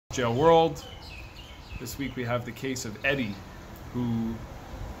Jail World. This week we have the case of Eddie, who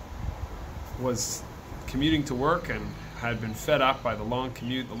was commuting to work and had been fed up by the long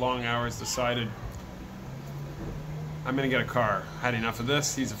commute, the long hours, decided, I'm going to get a car. Had enough of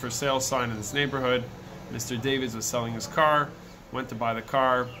this. He's a for sale sign in this neighborhood. Mr. Davids was selling his car, went to buy the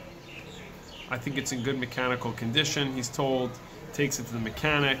car. I think it's in good mechanical condition, he's told. Takes it to the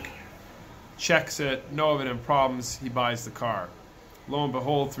mechanic, checks it, no evident problems, he buys the car. Lo and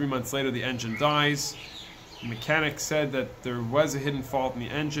behold, 3 months later the engine dies. The mechanic said that there was a hidden fault in the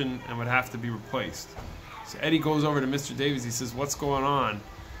engine and would have to be replaced. So Eddie goes over to Mr. Davids, he says, what's going on?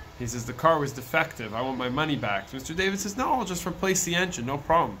 He says, the car was defective, I want my money back. So Mr. Davids says, no, I'll just replace the engine, no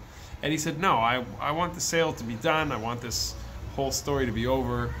problem. Eddie said, no, I want the sale to be done, I want this whole story to be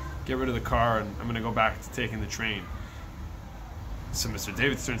over, get rid of the car, and I'm going to go back to taking the train. So Mr.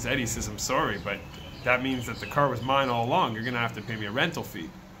 Davids turns to Eddie and says, I'm sorry, but that means that the car was mine all along. You're going to have to pay me a rental fee.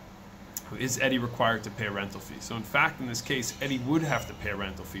 Is Eddie required to pay a rental fee? So in fact, in this case, Eddie would have to pay a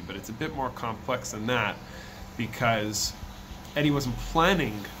rental fee, but it's a bit more complex than that because Eddie wasn't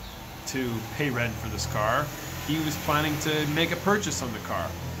planning to pay rent for this car. He was planning to make a purchase on the car.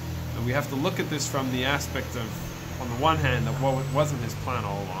 And we have to look at this from the aspect of, on the one hand, that well, it wasn't his plan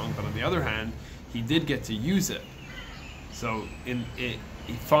all along, but on the other hand, he did get to use it. So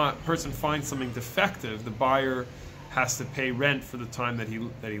person finds something defective, the buyer has to pay rent for the time that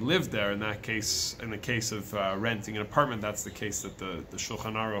he lived there. In that case, in the case of renting an apartment, that's the case that the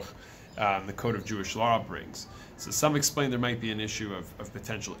Shulchan Aruch, the Code of Jewish Law, brings. So some explain there might be an issue of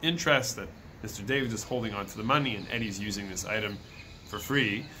potential interest, that Mr. Davids is holding on to the money and Eddie's using this item for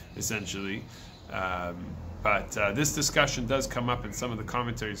free, essentially. But this discussion does come up in some of the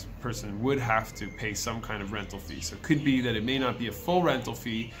commentaries. A person would have to pay some kind of rental fee. So it could be that it may not be a full rental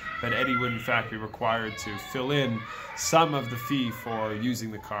fee, but Eddie would in fact be required to fill in some of the fee for using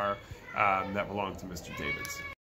the car that belonged to Mr. Davids.